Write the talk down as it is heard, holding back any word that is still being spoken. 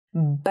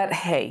But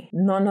hey,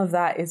 none of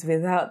that is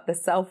without the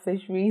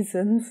selfish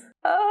reasons.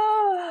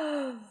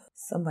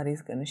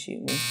 Somebody's gonna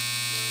shoot me.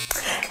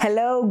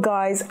 Hello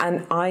guys,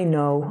 and I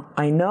know.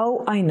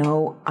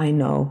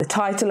 The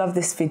title of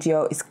this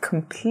video is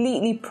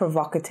completely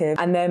provocative,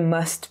 and there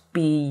must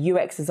be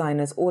UX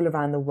designers all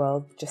around the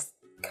world just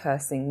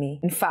cursing me.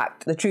 In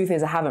fact, the truth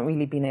is I haven't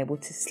really been able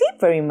to sleep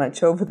very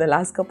much over the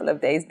last couple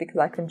of days because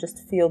I can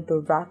just feel the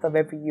wrath of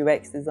every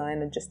UX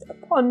designer just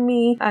upon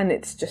me, and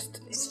it's just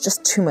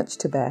too much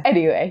to bear.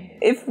 Anyway,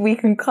 if we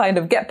can kind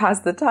of get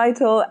past the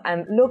title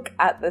and look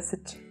at the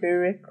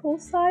satirical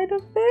side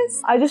of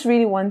this, I just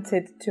really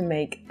wanted to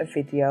make a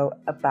video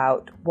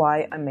about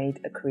why I made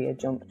a career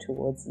jump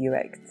towards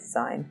UX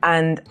design.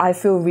 And I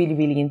feel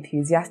really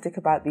enthusiastic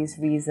about these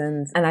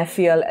reasons, and I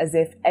feel as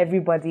if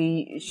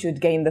everybody should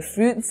gain the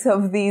fruit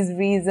of these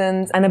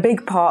reasons. And a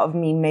big part of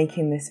me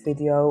making this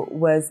video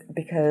was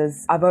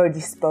because I've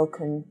already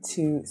spoken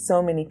to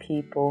so many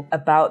people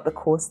about the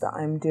course that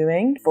I'm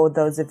doing. For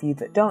those of you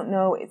that don't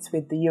know, it's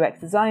with the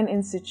UX Design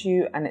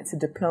Institute, and it's a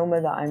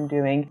diploma that I'm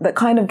doing that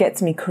kind of gets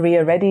me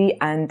career ready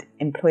and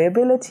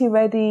employability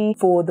ready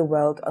for the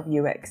world of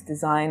UX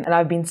design. And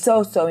I've been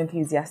so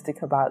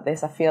enthusiastic about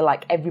this. I feel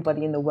like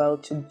everybody in the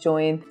world should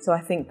join. So I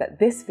think that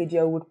this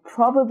video would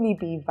probably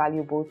be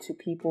valuable to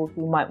people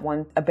who might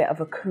want a bit of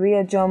a career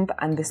jump,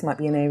 and this might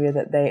be an area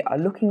that they are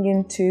looking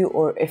into,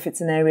 or if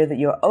it's an area that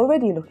you're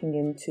already looking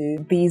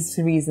into, these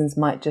reasons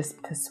might just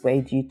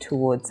persuade you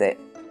towards it.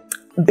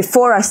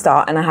 Before I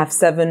start, and I have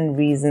 7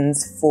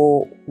 reasons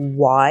for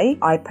why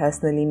I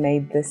personally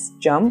made this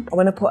jump, I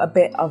want to put a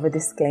bit of a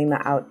disclaimer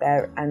out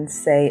there and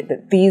say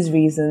that these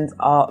reasons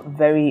are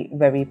very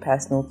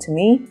personal to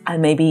me,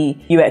 and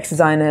maybe UX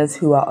designers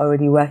who are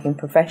already working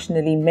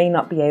professionally may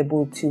not be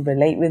able to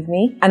relate with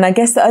me. And I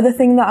guess the other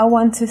thing that I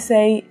want to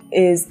say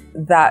is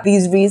that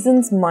these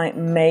reasons might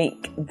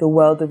make the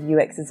world of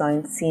UX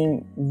design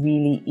seem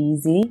really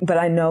easy, but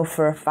I know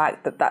for a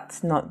fact that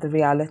that's not the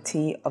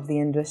reality of the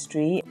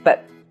industry.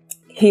 But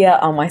here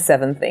are my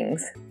 7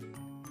 things.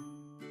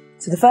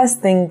 So the first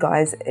thing,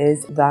 guys,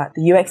 is that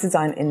the UX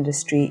design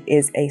industry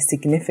is a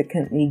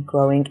significantly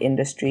growing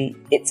industry.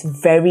 It's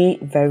very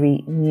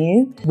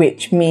new,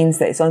 which means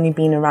that it's only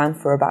been around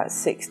for about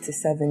 6 to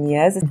 7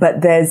 years,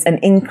 but there's an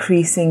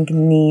increasing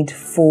need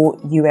for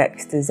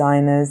UX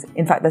designers.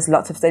 In fact, there's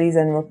lots of studies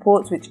and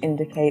reports which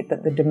indicate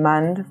that the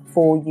demand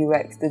for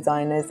UX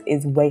designers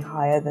is way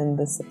higher than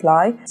the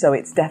supply. So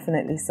it's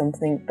definitely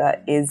something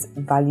that is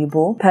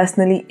valuable.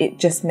 Personally, it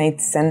just made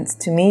sense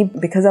to me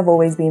because I've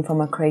always been from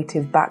a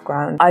creative background.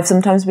 I've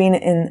sometimes been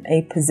in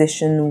a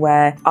position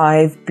where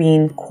I've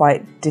been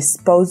quite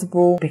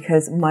disposable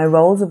because my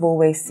roles have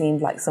always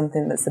seemed like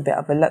something that's a bit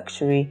of a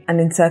luxury.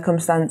 And in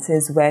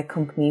circumstances where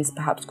companies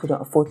perhaps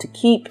couldn't afford to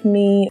keep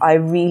me, I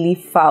really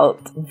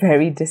felt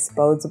very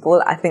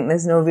disposable. I think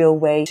there's no real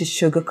way to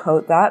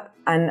sugarcoat that.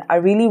 And I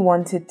really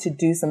wanted to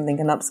do something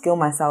and upskill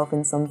myself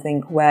in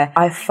something where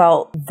I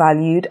felt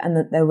valued and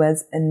that there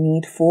was a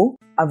need for.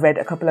 I've read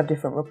a couple of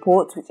different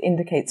reports which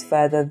indicates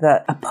further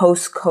that a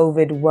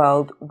post-COVID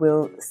world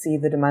will see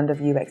the demand of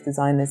UX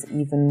designers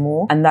even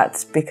more. And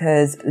that's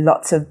because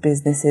lots of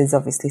businesses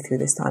obviously through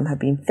this time have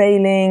been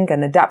failing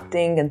and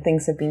adapting, and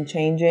things have been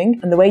changing.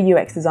 And the way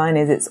UX design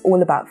is, it's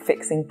all about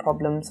fixing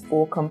problems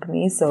for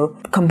companies. So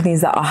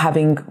companies that are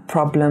having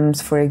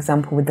problems, for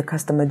example, with the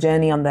customer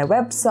journey on their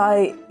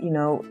website, you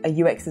know,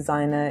 a UX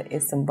designer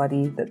is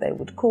somebody that they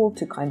would call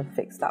to kind of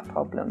fix that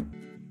problem.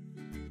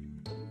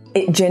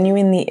 It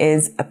genuinely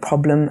is a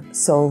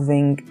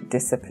problem-solving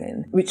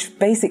discipline, which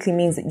basically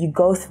means that you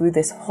go through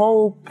this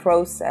whole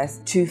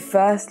process to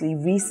firstly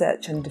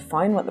research and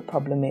define what the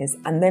problem is,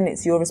 and then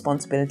it's your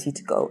responsibility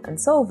to go and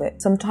solve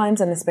it.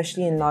 Sometimes, and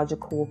especially in larger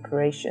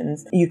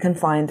corporations, you can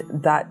find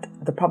that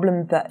the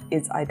problem that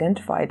is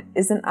identified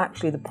isn't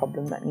actually the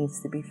problem that needs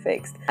to be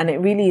fixed. And it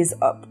really is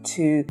up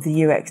to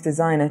the UX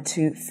designer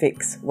to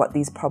fix what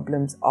these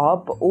problems are,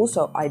 but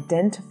also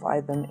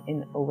identify them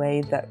in a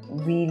way that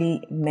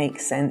really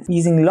makes sense,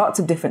 using lots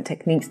of different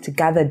techniques to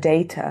gather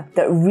data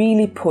that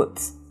really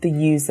puts the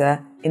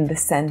user in the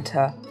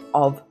center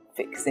of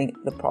fixing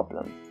the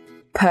problem.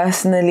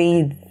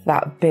 Personally,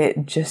 that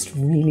bit just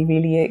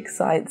really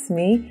excites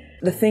me.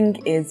 The thing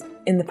is,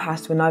 in the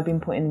past when I've been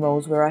put in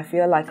roles where I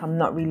feel like I'm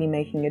not really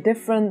making a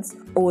difference,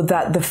 or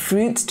that the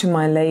fruits to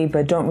my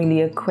labor don't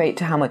really equate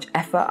to how much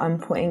effort I'm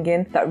putting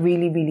in, that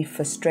really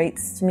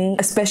frustrates me,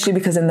 especially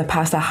because in the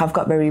past I have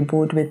got very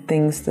bored with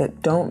things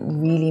that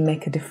don't really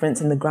make a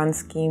difference in the grand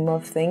scheme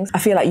of things. I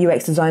feel like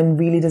UX design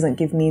really doesn't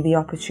give me the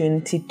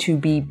opportunity to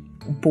be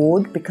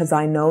bored because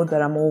I know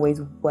that I'm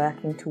always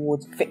working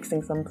towards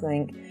fixing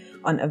something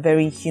on a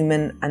very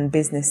human and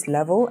business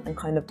level and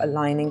kind of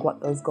aligning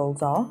what those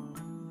goals are.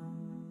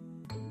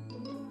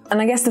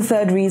 And I guess the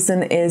third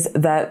reason is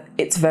that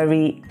it's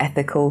very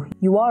ethical.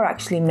 You are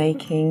actually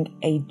making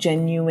a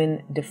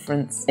genuine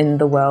difference in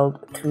the world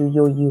through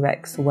your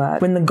UX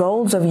work. When the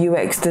goals of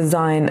UX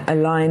design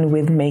align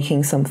with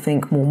making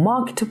something more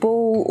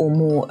marketable or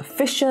more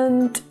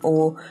efficient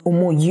or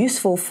more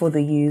useful for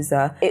the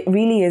user, it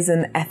really is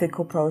an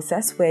ethical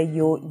process where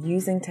you're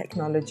using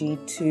technology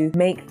to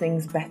make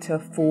things better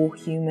for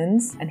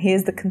humans. And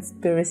here's the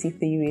conspiracy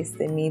theorist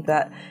in me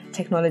that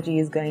technology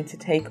is going to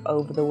take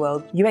over the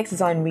world. UX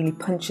design really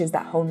punches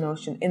that whole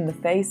notion in the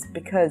face,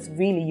 because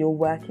really you're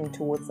working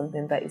towards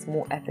something that is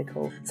more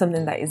ethical,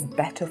 something that is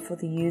better for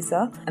the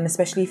user. And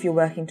especially if you're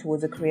working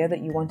towards a career that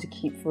you want to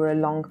keep for a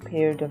long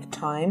period of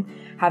time,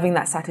 having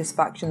that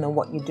satisfaction that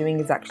what you're doing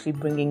is actually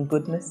bringing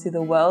goodness to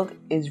the world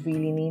is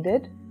really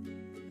needed.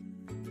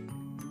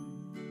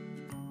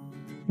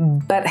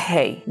 But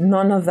hey,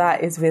 none of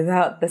that is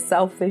without the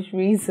selfish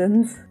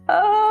reasons.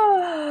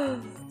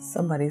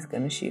 Somebody's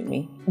gonna shoot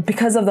me.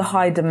 Because of the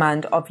high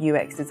demand of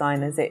UX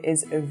designers, it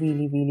is a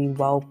really, really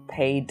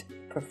well-paid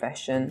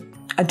profession.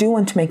 I do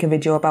want to make a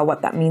video about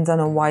what that means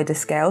on a wider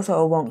scale,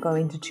 so I won't go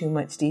into too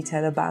much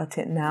detail about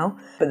it now.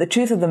 But the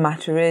truth of the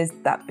matter is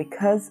that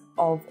because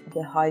of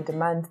the high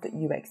demand that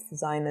UX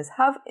designers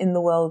have in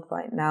the world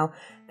right now,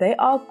 they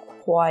are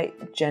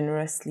quite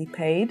generously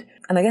paid.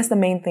 And I guess the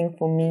main thing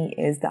for me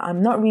is that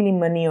I'm not really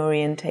money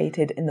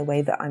orientated in the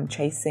way that I'm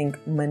chasing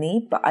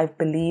money, but I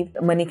believe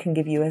that money can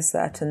give you a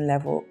certain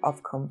level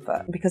of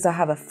comfort. Because I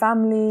have a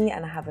family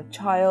and I have a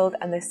child,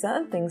 and there's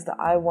certain things that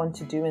I want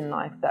to do in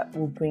life that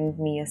will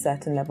bring me a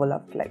certain level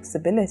of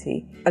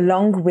flexibility,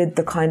 along with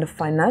the kind of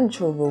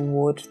financial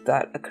reward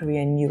that a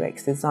career in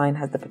UX design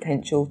has the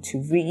potential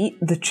to reap.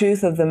 The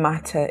truth of the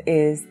matter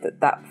is that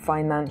that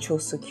financial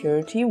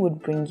security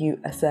would bring you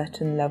a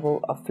certain level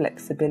of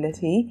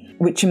flexibility,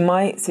 which in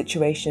my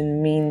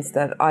situation means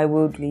that I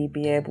would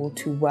be able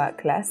to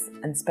work less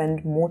and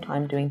spend more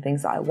time doing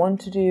things that I want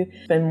to do,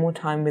 spend more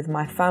time with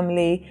my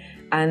family.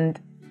 And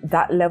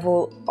that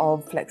level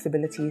of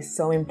flexibility is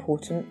so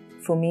important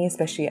for me,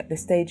 especially at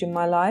this stage in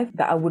my life,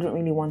 that I wouldn't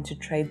really want to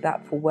trade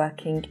that for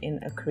working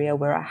in a career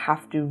where I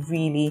have to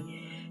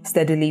really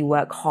steadily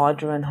work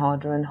harder and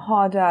harder and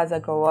harder as I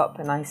grow up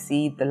and I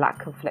see the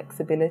lack of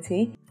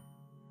flexibility.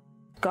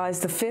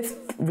 Guys, the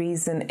fifth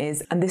reason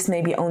is, and this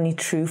may be only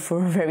true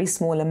for a very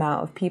small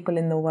amount of people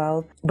in the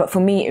world, but for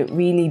me it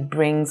really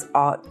brings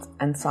art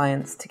and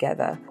science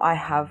together. I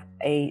have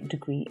a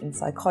degree in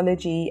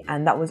psychology,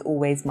 and that was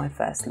always my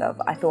first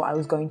love. I thought I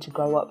was going to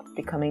grow up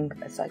becoming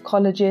a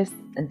psychologist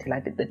until I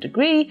did the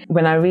degree,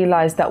 when I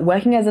realized that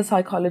working as a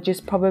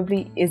psychologist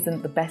probably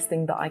isn't the best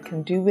thing that I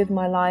can do with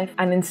my life,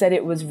 and instead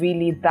it was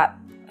really that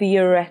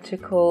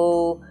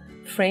theoretical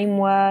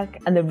framework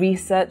and the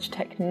research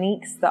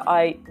techniques that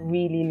I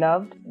really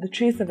loved. The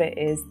truth of it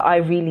is I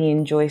really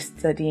enjoy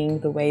studying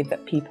the way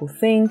that people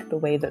think, the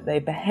way that they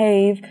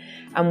behave,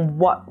 and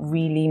what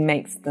really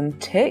makes them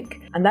tick.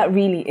 And that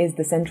really is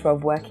the center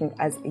of working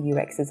as a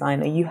UX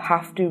designer. You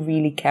have to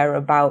really care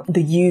about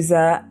the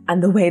user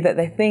and the way that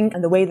they think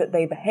and the way that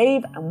they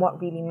behave and what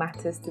really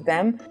matters to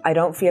them. I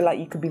don't feel like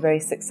you could be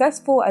very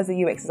successful as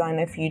a UX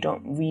designer if you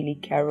don't really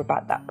care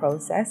about that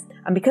process.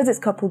 And because it's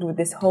coupled with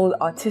this whole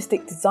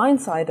artistic design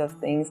side of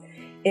things,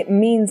 it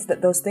means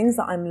that those things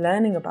that I'm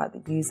learning about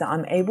the user,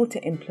 I'm able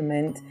to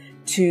implement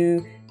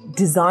to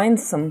design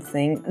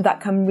something that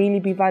can really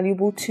be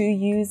valuable to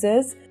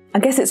users. I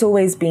guess it's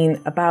always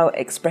been about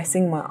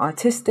expressing my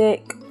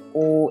artistic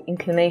or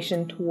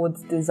inclination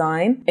towards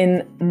design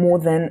in more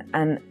than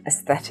an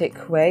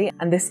aesthetic way.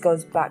 And this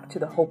goes back to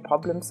the whole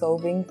problem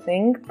solving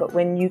thing. But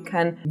when you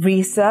can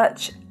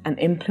research and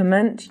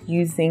implement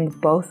using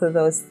both of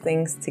those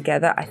things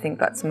together, I think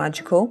that's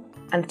magical.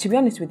 And to be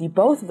honest with you,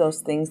 both of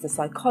those things, the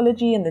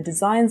psychology and the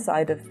design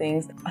side of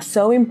things, are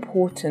so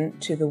important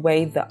to the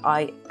way that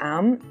I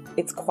am.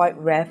 It's quite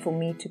rare for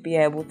me to be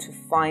able to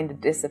find a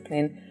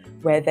discipline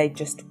where they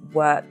just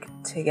work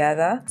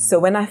together. So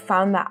when I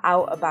found that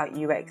out about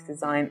UX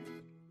design,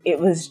 it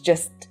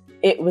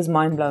was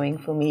mind-blowing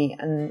for me,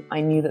 and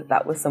I knew that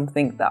that was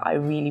something that I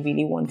really,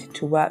 really wanted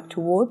to work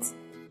towards.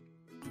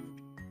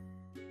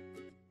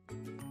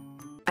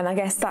 And I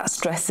guess that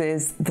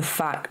stresses the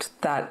fact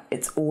that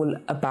it's all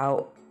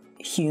about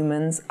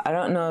humans. I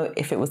don't know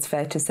if it was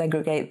fair to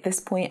segregate this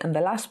point and the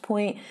last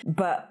point,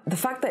 but the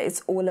fact that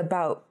it's all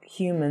about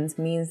humans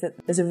means that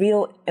there's a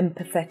real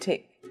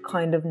empathetic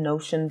kind of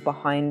notion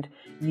behind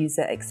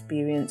user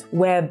experience,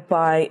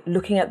 whereby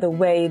looking at the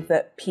way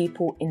that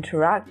people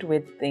interact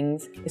with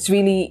things, it's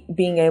really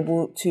being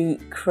able to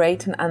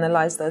create and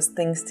analyze those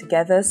things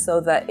together so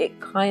that it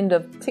kind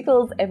of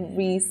tickles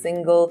every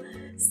single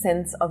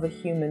sense of a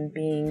human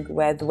being,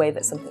 where the way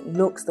that something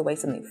looks, the way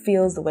something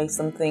feels, the way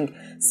something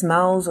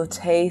smells or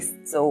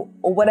tastes or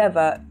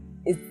whatever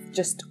is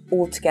just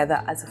all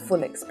together as a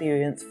full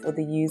experience for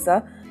the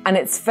user. And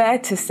it's fair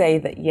to say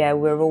that, yeah,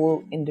 we're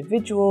all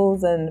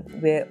individuals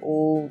and we're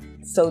all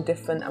so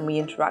different and we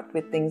interact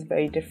with things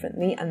very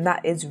differently, and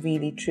that is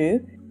really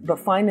true. But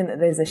finding that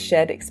there's a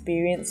shared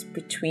experience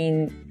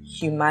between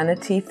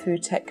humanity through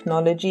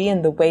technology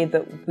and the way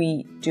that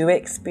we do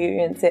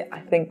experience it, I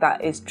think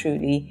that is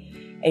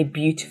truly a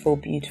beautiful,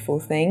 beautiful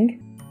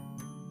thing.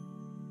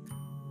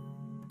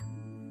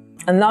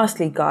 And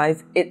lastly,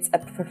 guys, it's a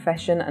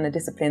profession and a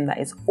discipline that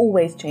is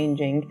always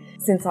changing.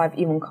 Since I've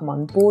even come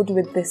on board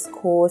with this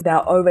course, there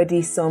are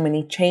already so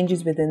many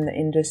changes within the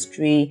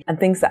industry and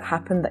things that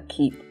happen that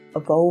keep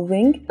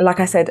evolving. Like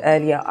I said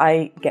earlier,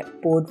 I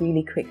get bored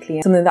really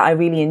quickly. Something that I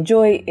really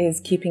enjoy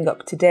is keeping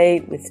up to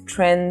date with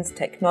trends,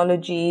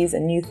 technologies,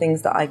 and new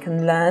things that I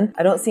can learn.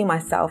 I don't see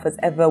myself as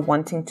ever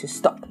wanting to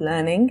stop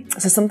learning.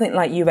 So something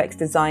like UX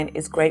design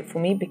is great for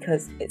me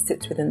because it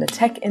sits within the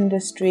tech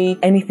industry.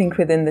 Anything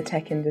within the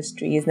tech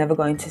industry is never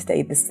going to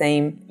stay the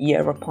same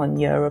year upon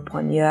year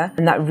upon year.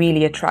 And that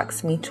really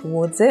attracts me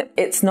towards it.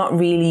 It's not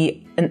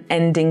really an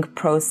ending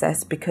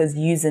process because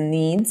user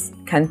needs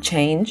can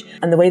change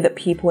and the way that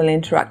people will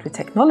interact with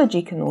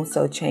technology can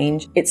also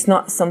change. It's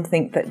not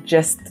something that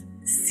just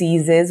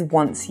ceases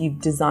once you've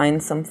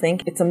designed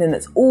something. It's something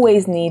that's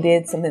always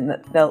needed, something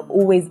that there'll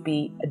always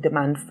be a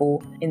demand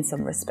for in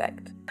some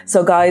respect.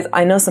 So guys,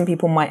 I know some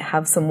people might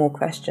have some more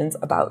questions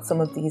about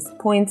some of these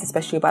points,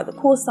 especially about the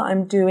course that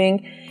I'm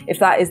doing. If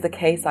that is the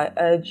case, I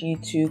urge you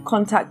to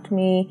contact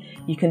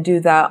me. You can do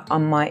that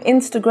on my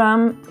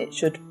Instagram. It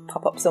should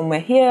pop up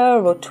somewhere here,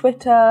 or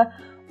Twitter,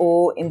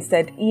 or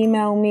instead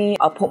email me.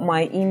 I'll put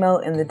my email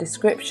in the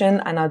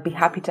description and I'd be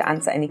happy to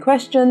answer any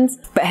questions.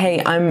 But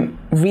hey, I'm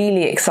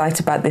really excited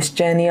about this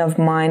journey of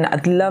mine.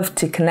 I'd love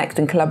to connect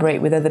and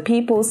collaborate with other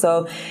people.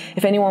 So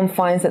if anyone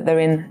finds that they're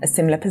in a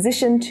similar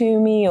position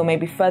to me or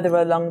maybe further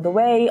along the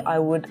way, I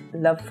would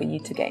love for you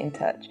to get in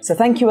touch. So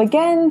thank you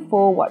again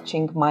for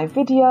watching my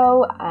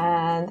video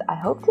and I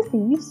hope to see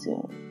you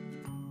soon.